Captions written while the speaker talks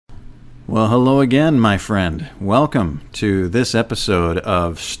Well, hello again, my friend. Welcome to this episode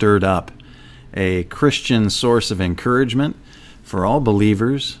of Stirred Up, a Christian source of encouragement for all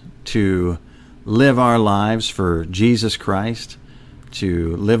believers to live our lives for Jesus Christ,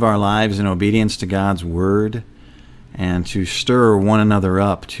 to live our lives in obedience to God's Word, and to stir one another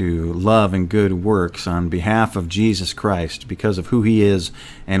up to love and good works on behalf of Jesus Christ because of who He is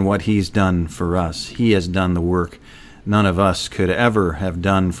and what He's done for us. He has done the work none of us could ever have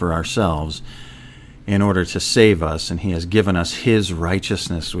done for ourselves in order to save us, and He has given us His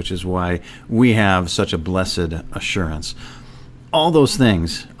righteousness, which is why we have such a blessed assurance. All those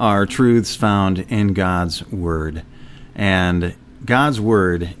things are truths found in God's Word, and God's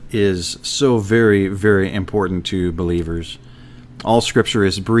Word is so very, very important to believers. All Scripture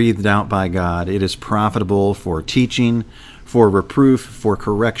is breathed out by God. It is profitable for teaching, for reproof, for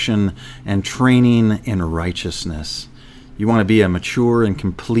correction, and training in righteousness. You want to be a mature and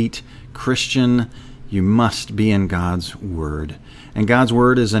complete Christian, you must be in God's Word. And God's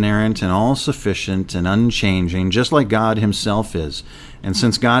Word is inerrant and all-sufficient and unchanging, just like God Himself is. And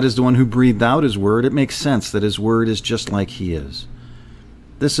since God is the one who breathed out His Word, it makes sense that His Word is just like He is.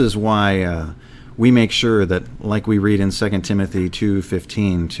 This is why we make sure that, like we read in 2 Timothy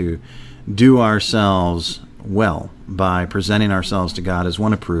 2:15, to do ourselves well by presenting ourselves to God as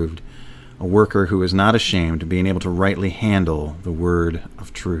one approved, a worker who is not ashamed, being able to rightly handle the word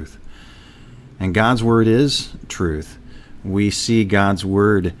of truth. And God's Word is truth. We see God's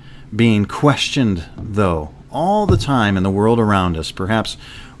Word being questioned, though, all the time in the world around us. Perhaps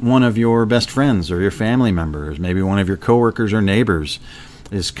one of your best friends or your family members, maybe one of your coworkers or neighbors,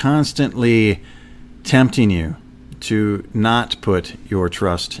 is constantly tempting you to not put your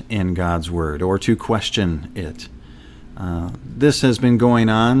trust in God's Word or to question it. This has been going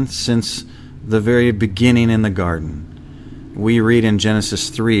on since the very beginning in the garden. We read in Genesis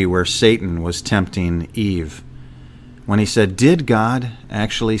 3 where Satan was tempting Eve when he said, "Did God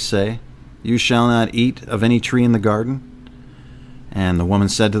actually say, 'You shall not eat of any tree in the garden'?" And the woman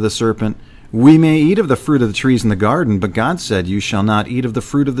said to the serpent, "We may eat of the fruit of the trees in the garden, but God said, 'You shall not eat of the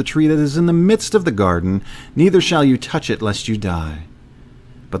fruit of the tree that is in the midst of the garden, neither shall you touch it, lest you die.'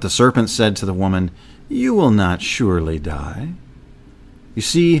 But the serpent said to the woman, 'You will not surely die.'" You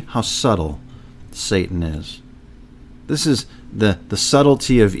see how subtle Satan is. This is the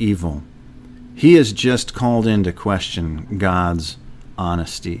subtlety of evil. He is just called into question God's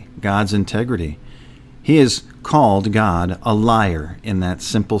honesty, God's integrity. He has called God a liar in that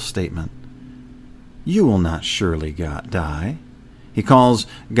simple statement. You will not surely die. He calls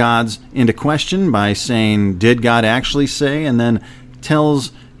God's into question by saying, "Did God actually say?" and then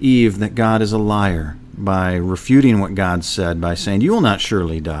tells Eve that God is a liar by refuting what God said by saying, "You will not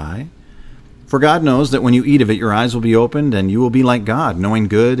surely die. For God knows that when you eat of it, your eyes will be opened, and you will be like God, knowing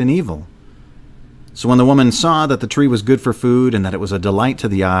good and evil." So when the woman saw that the tree was good for food, and that it was a delight to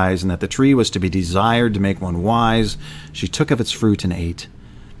the eyes, and that the tree was to be desired to make one wise, she took of its fruit and ate.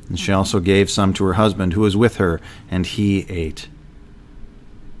 And she also gave some to her husband who was with her, and he ate.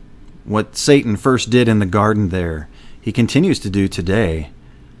 What Satan first did in the garden there, he continues to do today,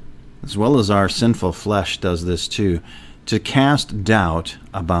 as well as our sinful flesh does this too, to cast doubt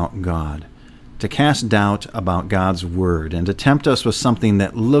about God, to cast doubt about God's Word, and to tempt us with something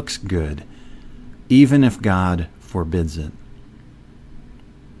that looks good, even if God forbids it.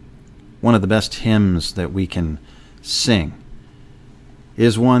 One of the best hymns that we can sing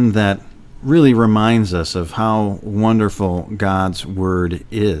is one that really reminds us of how wonderful God's Word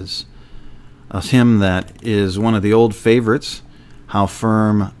is. A hymn that is one of the old favorites, "How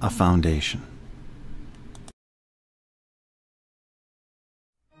Firm a Foundation."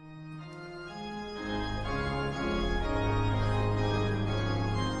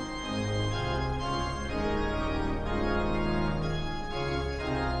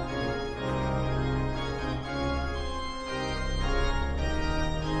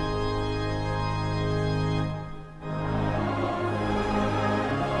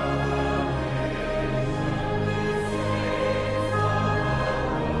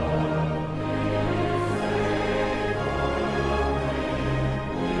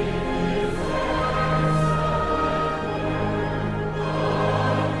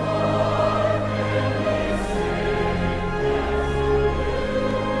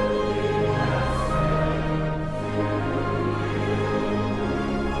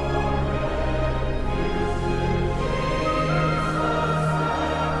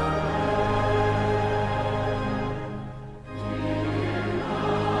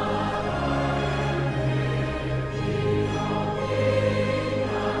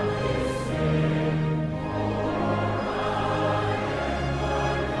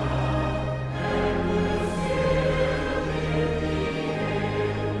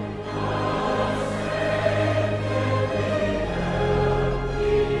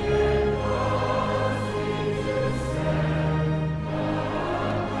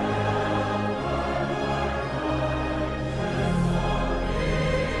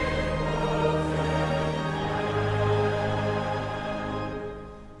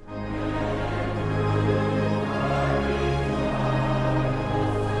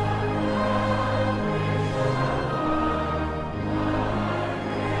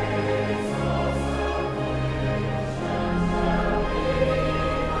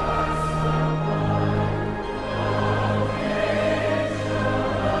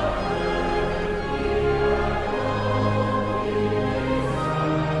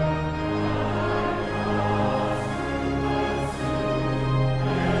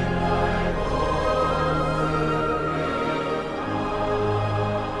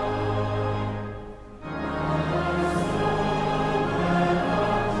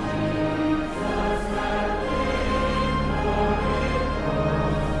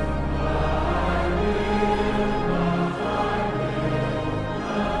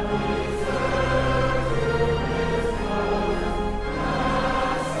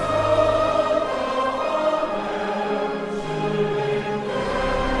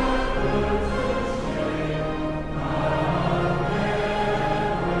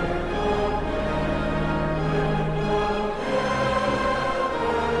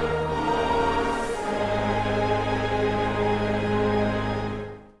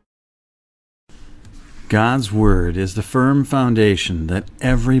 God's Word is the firm foundation that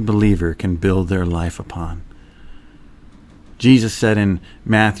every believer can build their life upon. Jesus said in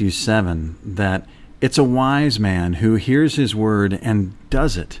Matthew 7 that it's a wise man who hears His word and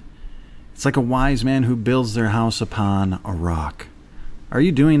does it. It's like a wise man who builds their house upon a rock. Are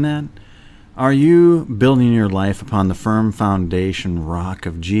you doing that? Are you building your life upon the firm foundation rock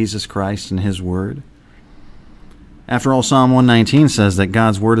of Jesus Christ and His word? After all, Psalm 119 says that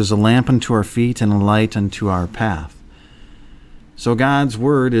God's word is a lamp unto our feet and a light unto our path. So God's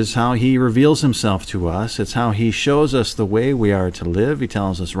word is how He reveals Himself to us. It's how He shows us the way we are to live. He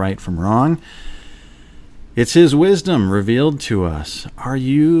tells us right from wrong. It's His wisdom revealed to us. Are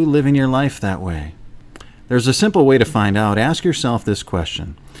you living your life that way? There's a simple way to find out. Ask yourself this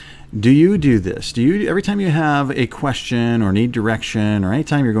question. Do you do this? Every time you have a question or need direction or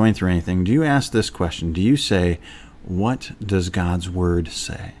anytime you're going through anything, do you ask this question? Do you say, what does God's word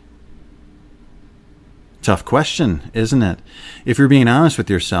say? Tough question, isn't it? If you're being honest with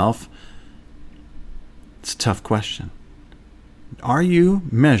yourself, it's a tough question. Are you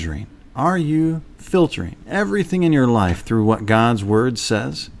measuring? Are you filtering everything in your life through what God's word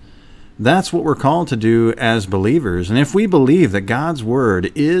says? That's what we're called to do as believers. And if we believe that God's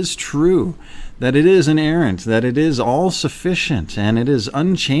word is true, that it is inerrant, that it is all-sufficient, and it is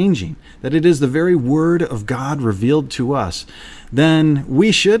unchanging, that it is the very word of God revealed to us, then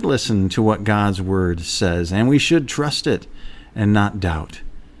we should listen to what God's word says, and we should trust it and not doubt.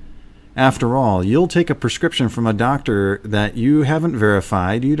 After all, you'll take a prescription from a doctor that you haven't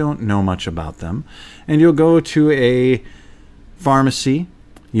verified, you don't know much about them, and you'll go to a pharmacy.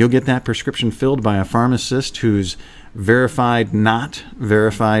 You'll get that prescription filled by a pharmacist who's verified, not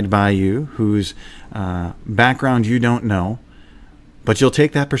verified by you, whose background you don't know. But you'll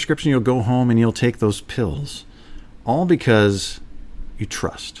take that prescription, you'll go home, and you'll take those pills, all because you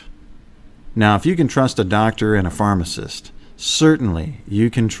trust. Now, if you can trust a doctor and a pharmacist, certainly you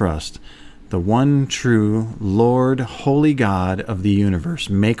can trust the one true Lord, holy God of the universe,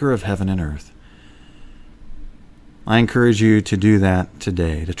 maker of heaven and earth. I encourage you to do that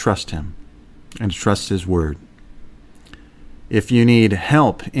today, to trust Him and to trust His word. If you need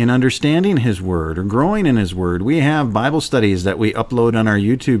help in understanding His word or growing in His word, we have Bible studies that we upload on our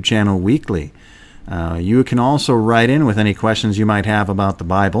YouTube channel weekly. You can also write in with any questions you might have about the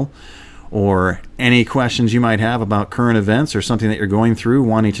Bible, or any questions you might have about current events or something that you're going through,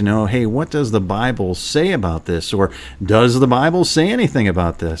 wanting to know, hey, what does the Bible say about this? Or does the Bible say anything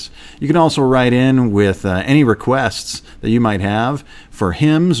about this? You can also write in with any requests that you might have for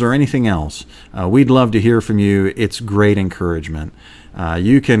hymns or anything else. We'd love to hear from you. It's great encouragement.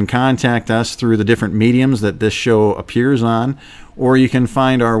 You can contact us through the different mediums that this show appears on, or you can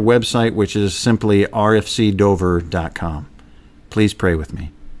find our website, which is simply rfcdover.com. Please pray with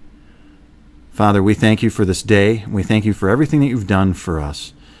me. Father, we thank you for this day. We thank you for everything that you've done for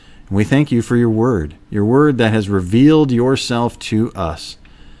us. And we thank you for your word that has revealed yourself to us.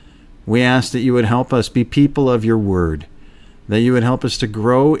 We ask that you would help us be people of your word, that you would help us to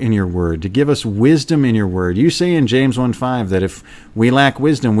grow in your word, to give us wisdom in your word. You say in James 1:5 that if we lack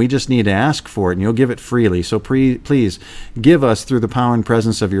wisdom, we just need to ask for it, and you'll give it freely. So please give us, through the power and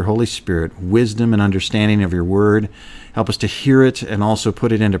presence of your Holy Spirit, wisdom and understanding of your word. Help us to hear it and also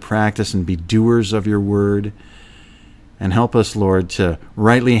put it into practice and be doers of your word. And help us, Lord, to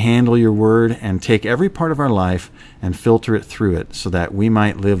rightly handle your word and take every part of our life and filter it through it so that we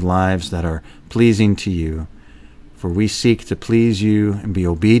might live lives that are pleasing to you. For we seek to please you and be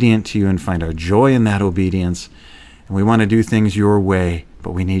obedient to you and find our joy in that obedience. And we want to do things your way,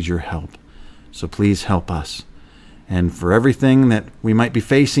 but we need your help. So please help us. And for everything that we might be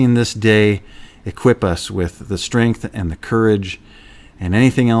facing this day, equip us with the strength and the courage and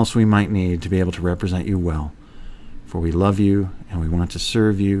anything else we might need to be able to represent you well. For we love you and we want to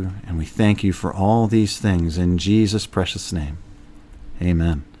serve you, and we thank you for all these things in Jesus' precious name.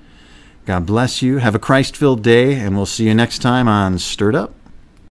 Amen. God bless you. Have a Christ-filled day, and we'll see you next time on Stirred Up.